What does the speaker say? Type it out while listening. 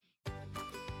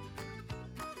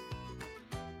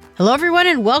Hello, everyone,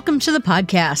 and welcome to the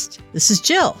podcast. This is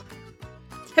Jill.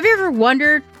 Have you ever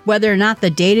wondered whether or not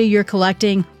the data you're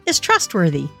collecting is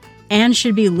trustworthy and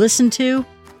should be listened to?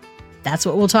 That's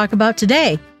what we'll talk about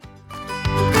today.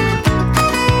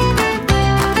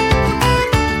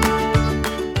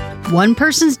 One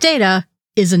person's data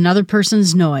is another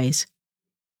person's noise.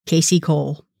 Casey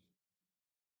Cole.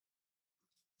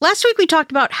 Last week, we talked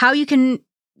about how you can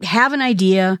have an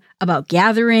idea about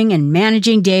gathering and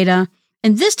managing data.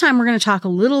 And this time, we're going to talk a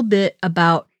little bit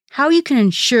about how you can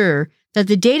ensure that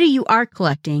the data you are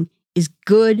collecting is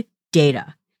good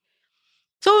data.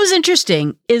 So what was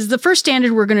interesting is the first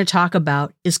standard we're going to talk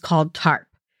about is called TAARP,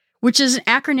 which is an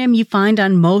acronym you find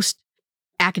on most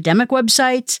academic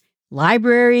websites,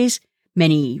 libraries,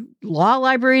 many law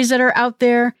libraries that are out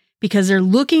there, because they're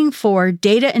looking for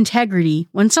data integrity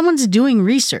when someone's doing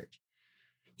research.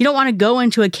 You don't want to go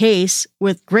into a case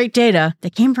with great data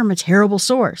that came from a terrible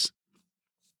source.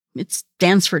 It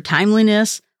stands for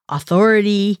timeliness,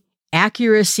 authority,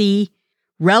 accuracy,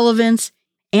 relevance,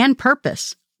 and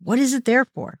purpose. What is it there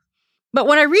for? But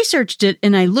when I researched it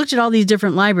and I looked at all these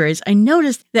different libraries, I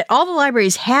noticed that all the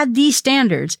libraries had these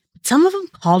standards, but some of them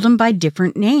called them by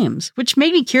different names, which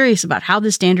made me curious about how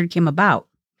the standard came about.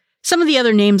 Some of the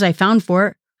other names I found for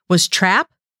it was TRAAP,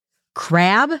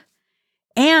 CRAAP,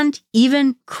 and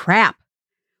even CRAAP.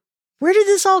 Where did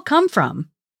this all come from?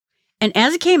 And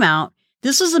as it came out,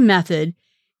 this was a method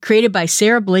created by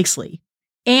Sarah Blakesley,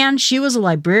 and she was a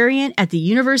librarian at the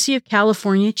University of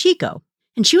California, Chico.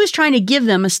 And she was trying to give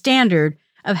them a standard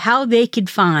of how they could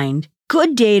find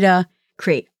good data,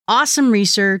 create awesome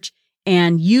research,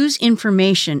 and use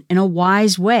information in a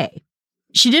wise way.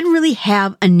 She didn't really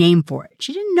have a name for it.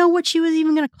 She didn't know what she was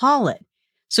even going to call it.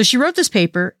 So she wrote this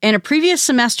paper, and a previous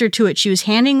semester to it, she was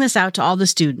handing this out to all the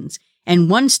students. And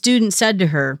one student said to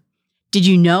her, "Did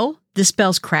you know this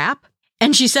spells crap?"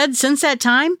 And she said since that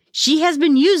time, she has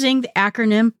been using the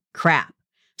acronym CRAAP.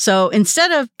 So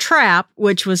instead of TRAAP,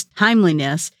 which was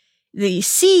timeliness, the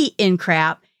C in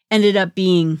CRAAP ended up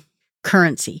being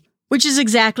currency, which is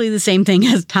exactly the same thing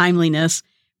as timeliness.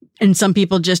 And some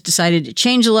people just decided to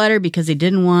change the letter because they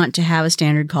didn't want to have a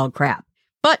standard called CRAAP.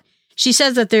 But she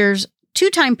says that there's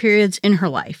two time periods in her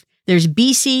life. There's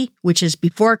BC, which is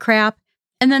before CRAAP,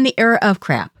 and then the era of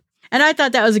CRAAP. And I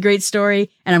thought that was a great story,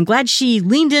 and I'm glad she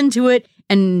leaned into it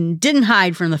and didn't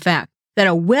hide from the fact that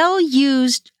a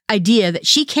well-used idea that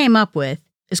she came up with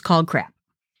is called CRAAP.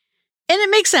 And it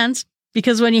makes sense,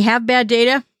 because when you have bad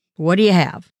data, what do you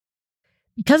have?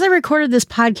 Because I recorded this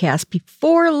podcast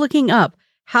before looking up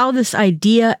how this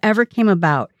idea ever came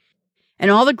about,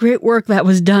 and all the great work that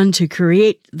was done to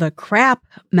create the CRAAP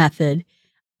method,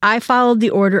 I followed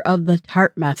the order of the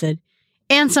TAARP method,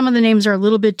 and some of the names are a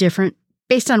little bit different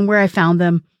based on where I found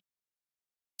them.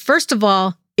 First of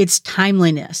all, it's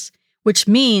timeliness, which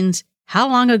means how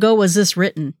long ago was this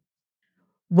written?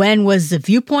 When was the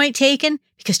viewpoint taken?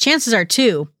 Because chances are,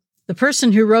 too, the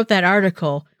person who wrote that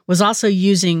article was also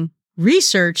using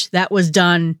research that was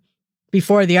done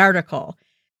before the article.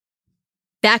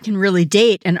 That can really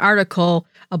date an article,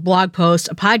 a blog post,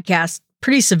 a podcast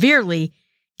pretty severely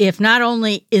if not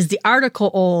only is the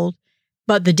article old,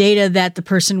 but the data that the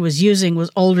person was using was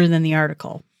older than the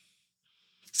article.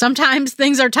 Sometimes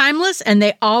things are timeless and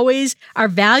they always are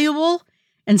valuable,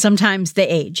 and sometimes they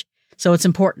age. So it's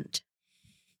important.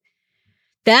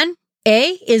 Then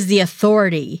A is the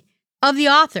authority of the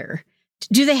author.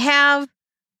 Do they have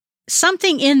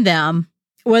something in them,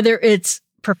 whether it's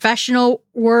professional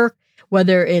work,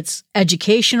 whether it's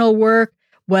educational work,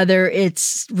 whether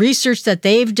it's research that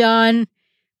they've done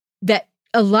that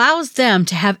allows them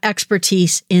to have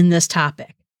expertise in this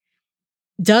topic?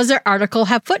 Does their article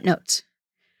have footnotes?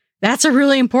 That's a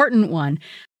really important one.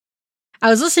 I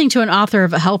was listening to an author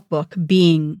of a health book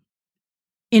being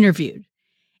interviewed,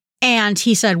 and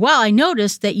he said, "Well, I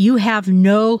noticed that you have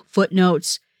no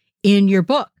footnotes in your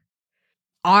book.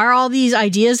 Are all these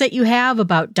ideas that you have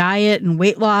about diet and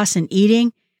weight loss and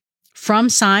eating from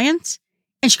science?"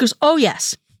 And she goes, "Oh,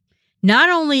 yes. Not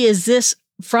only is this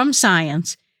from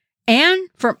science and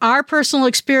from our personal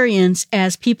experience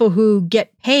as people who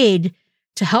get paid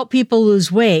to help people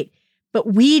lose weight,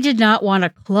 but we did not want to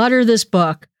clutter this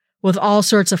book with all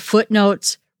sorts of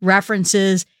footnotes,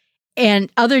 references, and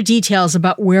other details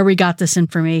about where we got this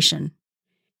information."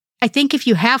 I think if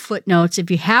you have footnotes,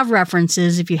 if you have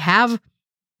references, if you have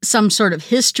some sort of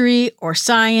history or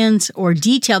science or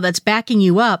detail that's backing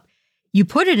you up, you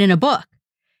put it in a book.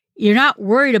 You're not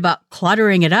worried about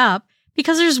cluttering it up,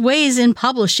 because there's ways in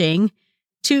publishing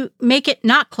to make it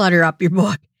not clutter up your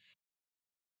book.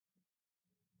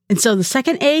 And so the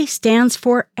second A stands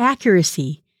for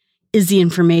accuracy. Is the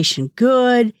information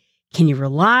good? Can you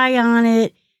rely on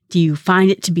it? Do you find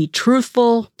it to be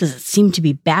truthful? Does it seem to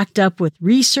be backed up with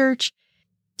research?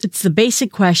 It's the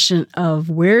basic question of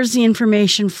where's the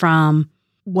information from?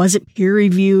 Was it peer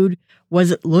reviewed?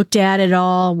 Was it looked at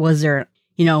all? Was there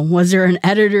an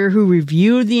editor who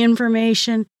reviewed the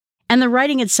information? And the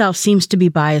writing itself seems to be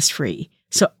bias free.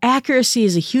 So accuracy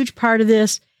is a huge part of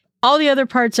this. All the other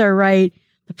parts are right.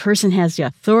 The person has the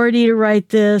authority to write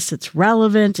this. It's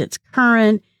relevant. It's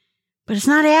current, but it's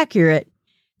not accurate.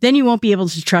 Then you won't be able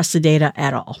to trust the data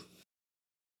at all.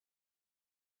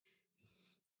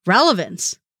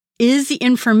 Relevance is the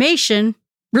information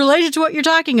related to what you're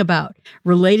talking about,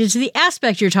 related to the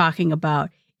aspect you're talking about.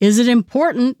 Is it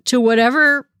important to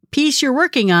whatever piece you're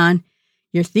working on,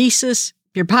 your thesis,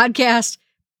 your podcast?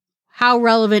 How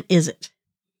relevant is it?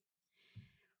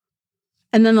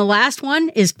 And then the last one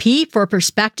is P for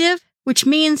perspective, which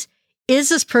means, is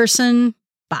this person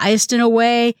biased in a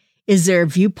way? Is their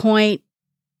viewpoint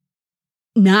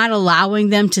not allowing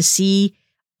them to see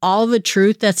all the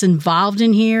truth that's involved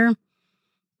in here?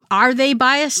 Are they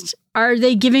biased? Are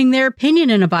they giving their opinion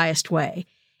in a biased way?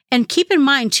 And keep in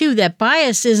mind, too, that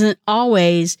bias isn't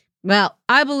always, well,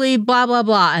 I believe blah, blah,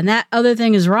 blah, and that other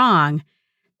thing is wrong.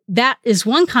 That is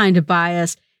one kind of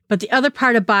bias, but the other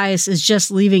part of bias is just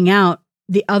leaving out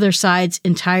the other side's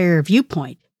entire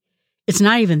viewpoint. It's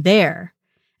not even there.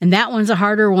 And that one's a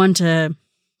harder one to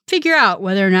figure out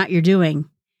whether or not you're doing.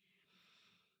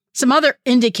 Some other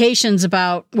indications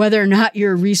about whether or not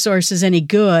your resource is any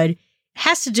good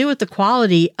has to do with the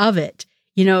quality of it.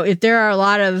 If there are a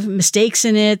lot of mistakes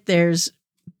in it, there's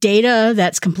data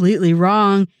that's completely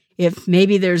wrong. If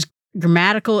maybe there's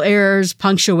grammatical errors,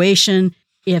 punctuation,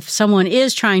 if someone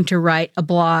is trying to write a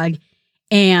blog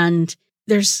and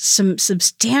there's some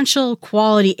substantial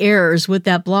quality errors with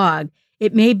that blog,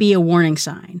 it may be a warning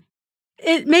sign.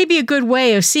 It may be a good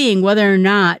way of seeing whether or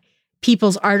not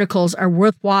people's articles are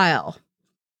worthwhile.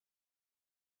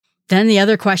 Then the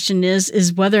other question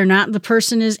is whether or not the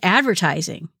person is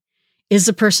advertising. Is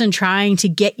the person trying to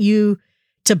get you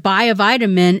to buy a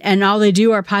vitamin and all they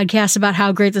do are podcasts about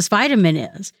how great this vitamin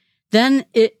is? Then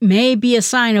it may be a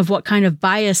sign of what kind of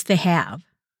bias they have.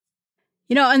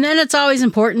 And then it's always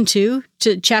important too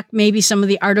to check maybe some of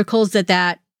the articles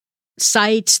that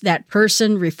site, that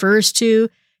person refers to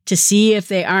see if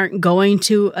they aren't going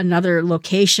to another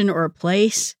location or a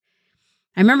place.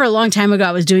 I remember a long time ago,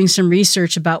 I was doing some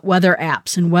research about weather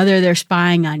apps and whether they're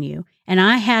spying on you. And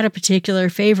I had a particular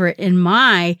favorite in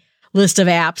my list of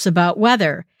apps about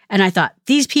weather. And I thought,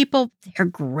 these people, they're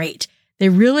great. They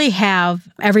really have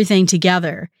everything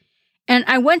together. And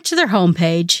I went to their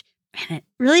homepage and it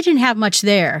really didn't have much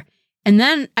there. And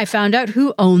then I found out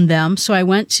who owned them. So I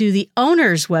went to the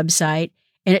owner's website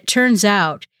and it turns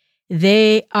out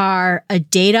they are a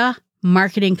data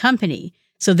marketing company.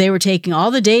 So they were taking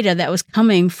all the data that was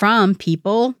coming from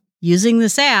people using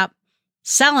this app,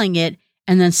 selling it,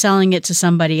 and then selling it to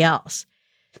somebody else.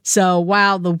 So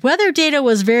while the weather data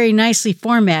was very nicely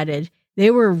formatted,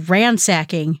 they were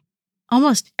ransacking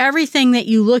almost everything that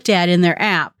you looked at in their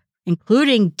app,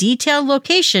 including detailed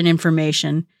location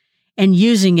information, and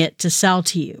using it to sell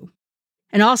to you.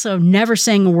 And also never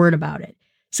saying a word about it.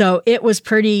 So it was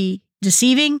pretty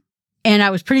deceiving, and I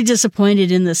was pretty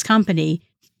disappointed in this company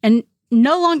and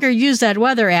no longer use that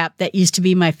weather app that used to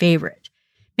be my favorite.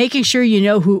 Making sure you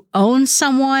know who owns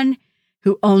someone,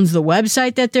 who owns the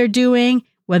website that they're doing,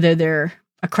 whether they're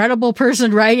a credible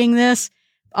person writing this,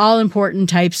 all important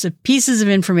types of pieces of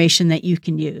information that you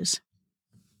can use.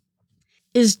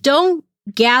 Is don't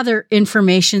gather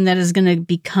information that is going to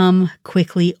become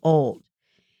quickly old.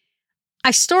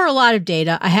 I store a lot of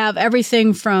data. I have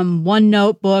everything from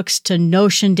OneNote books to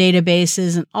Notion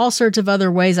databases and all sorts of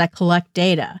other ways I collect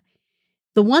data.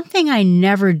 The one thing I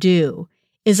never do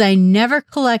is I never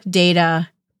collect data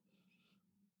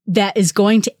that is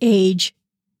going to age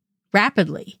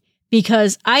rapidly,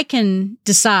 because I can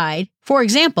decide, for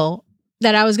example,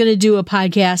 that I was going to do a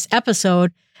podcast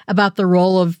episode about the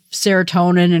role of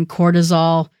serotonin and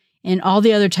cortisol and all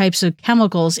the other types of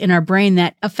chemicals in our brain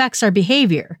that affects our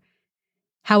behavior.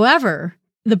 However,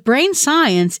 the brain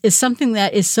science is something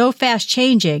that is so fast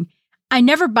changing. I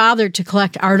never bothered to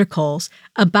collect articles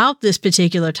about this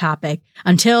particular topic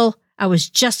until I was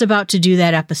just about to do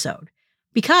that episode,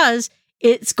 because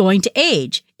it's going to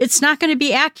age. It's not going to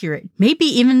be accurate, maybe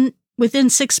even within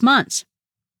 6 months.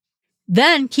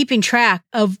 Then keeping track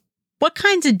of what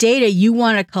kinds of data you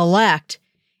want to collect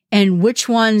and which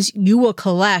ones you will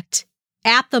collect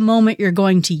at the moment you're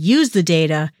going to use the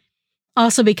data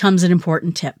also becomes an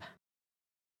important tip.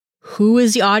 Who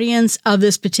is the audience of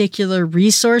this particular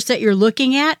resource that you're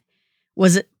looking at?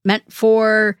 Was it meant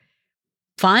for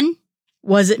fun?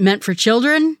 Was it meant for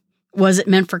children? Was it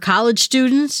meant for college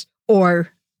students or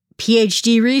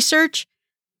PhD research?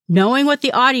 Knowing what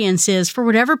the audience is for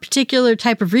whatever particular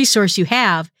type of resource you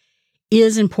have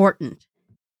is important.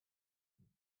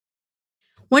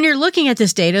 When you're looking at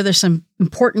this data, there's some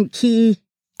important key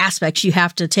aspects you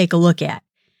have to take a look at.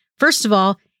 First of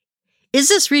all, is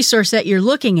this resource that you're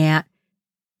looking at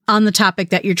on the topic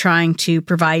that you're trying to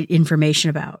provide information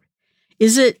about?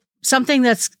 Is it something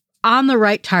that's on the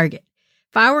right target?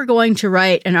 If I were going to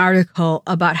write an article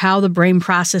about how the brain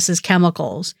processes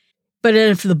chemicals, but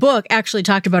if the book actually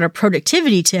talked about a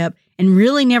productivity tip and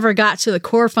really never got to the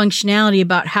core functionality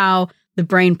about how the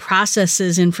brain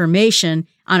processes information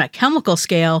on a chemical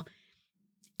scale,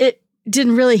 it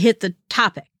didn't really hit the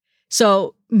topic.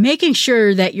 So making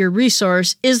sure that your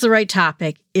resource is the right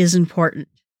topic is important.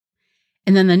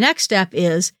 And then the next step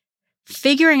is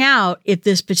figuring out if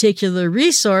this particular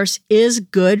resource is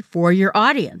good for your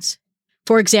audience.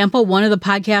 For example, one of the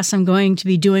podcasts I'm going to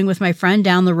be doing with my friend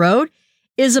down the road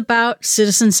is about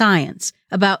citizen science,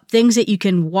 about things that you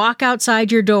can walk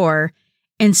outside your door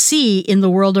and see in the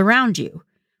world around you.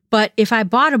 But if I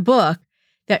bought a book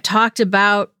that talked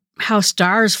about how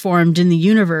stars formed in the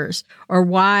universe or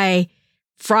why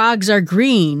frogs are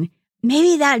green,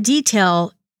 maybe that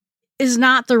detail is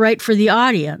not the right for the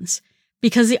audience,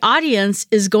 because the audience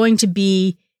is going to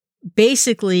be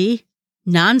basically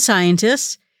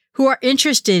non-scientists who are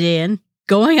interested in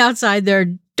going outside their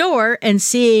door and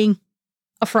seeing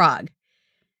a frog.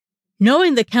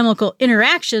 Knowing the chemical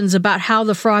interactions about how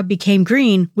the frog became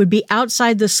green would be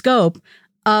outside the scope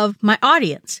of my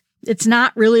audience. It's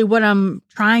not really what I'm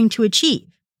trying to achieve.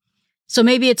 So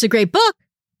maybe it's a great book,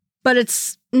 but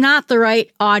it's not the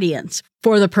right audience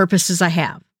for the purposes I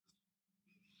have.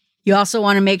 You also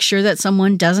want to make sure that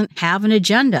someone doesn't have an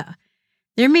agenda.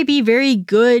 There may be very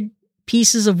good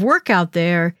pieces of work out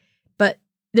there, but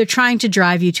they're trying to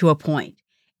drive you to a point.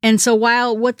 And so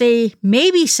while what they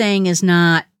may be saying is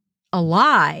not a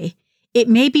lie, it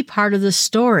may be part of the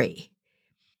story.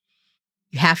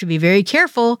 You have to be very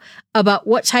careful about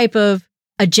what type of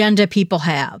agenda people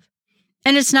have.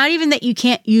 And it's not even that you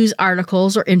can't use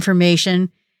articles or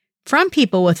information from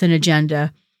people with an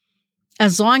agenda,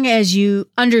 as long as you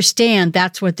understand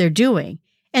that's what they're doing.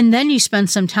 And then you spend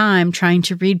some time trying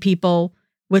to read people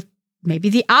with maybe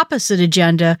the opposite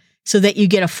agenda so that you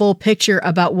get a full picture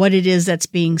about what it is that's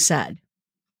being said.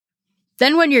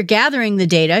 Then when you're gathering the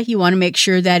data, you want to make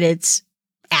sure that it's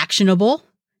actionable,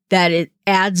 that it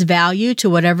adds value to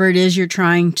whatever it is you're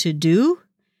trying to do.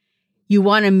 You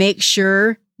want to make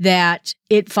sure that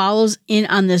it follows in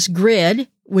on this grid,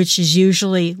 which is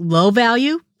usually low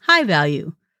value, high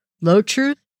value, low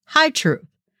truth, high truth.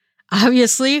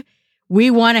 Obviously, we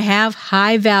want to have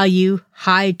high value,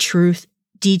 high truth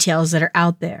details that are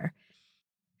out there.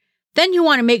 Then you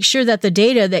want to make sure that the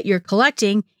data that you're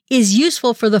collecting is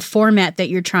useful for the format that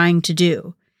you're trying to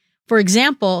do. For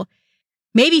example,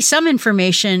 maybe some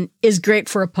information is great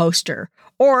for a poster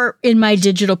or in my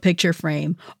digital picture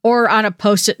frame or on a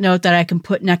Post-it note that I can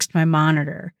put next to my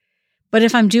monitor. But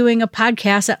if I'm doing a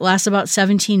podcast that lasts about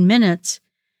 17 minutes,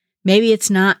 maybe it's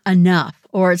not enough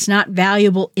or it's not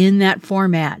valuable in that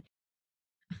format.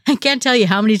 I can't tell you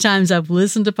how many times I've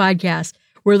listened to podcasts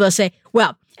where they'll say,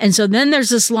 well, and so then there's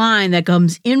this line that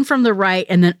comes in from the right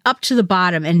and then up to the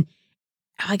bottom. And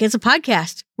like, it's a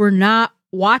podcast. We're not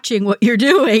watching what you're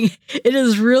doing. It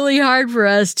is really hard for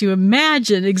us to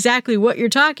imagine exactly what you're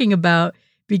talking about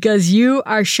because you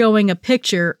are showing a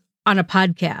picture on a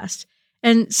podcast.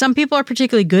 And some people are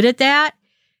particularly good at that,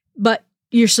 but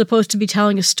you're supposed to be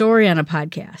telling a story on a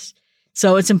podcast.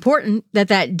 So it's important that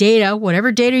that data,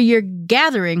 whatever data you're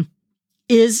gathering,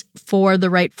 is for the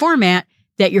right format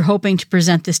that you're hoping to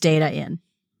present this data in.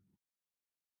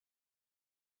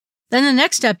 Then the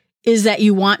next step is that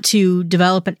you want to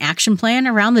develop an action plan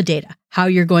around the data, how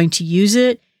you're going to use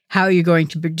it, how you're going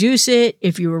to produce it.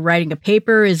 If you were writing a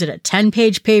paper, is it a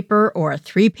 10-page paper or a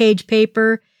 3-page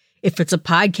paper? If it's a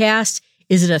podcast,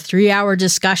 is it a 3-hour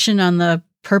discussion on the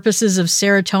purposes of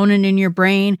serotonin in your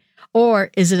brain? Or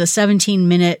is it a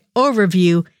 17-minute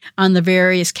overview on the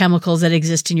various chemicals that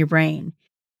exist in your brain?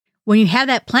 When you have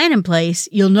that plan in place,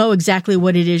 you'll know exactly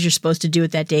what it is you're supposed to do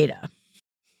with that data.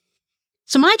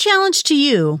 So my challenge to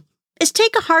you is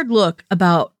take a hard look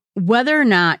about whether or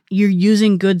not you're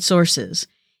using good sources.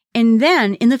 And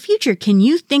then in the future, can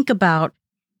you think about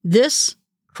this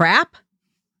CRAAP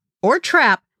or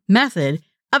TAARP method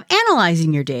of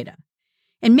analyzing your data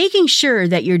and making sure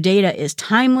that your data is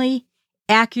timely,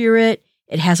 accurate,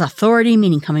 it has authority,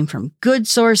 meaning coming from good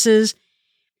sources,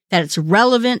 that it's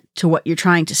relevant to what you're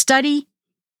trying to study,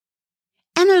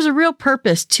 and there's a real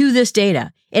purpose to this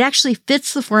data. it actually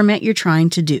fits the format you're trying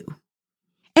to do.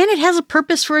 And it has a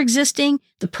purpose for existing.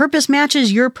 The purpose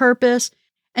matches your purpose.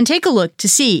 And take a look to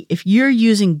see if you're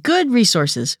using good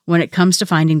resources when it comes to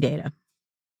finding data.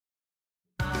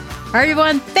 All right,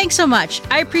 everyone, thanks so much.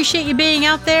 I appreciate you being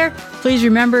out there. Please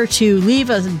remember to leave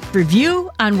a review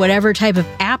on whatever type of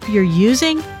app you're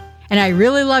using. And I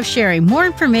really love sharing more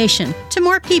information to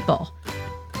more people.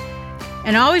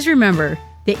 And always remember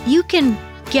that you can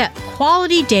get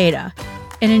quality data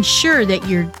and ensure that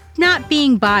you're not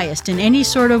being biased in any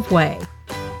sort of way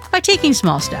by taking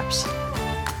small steps.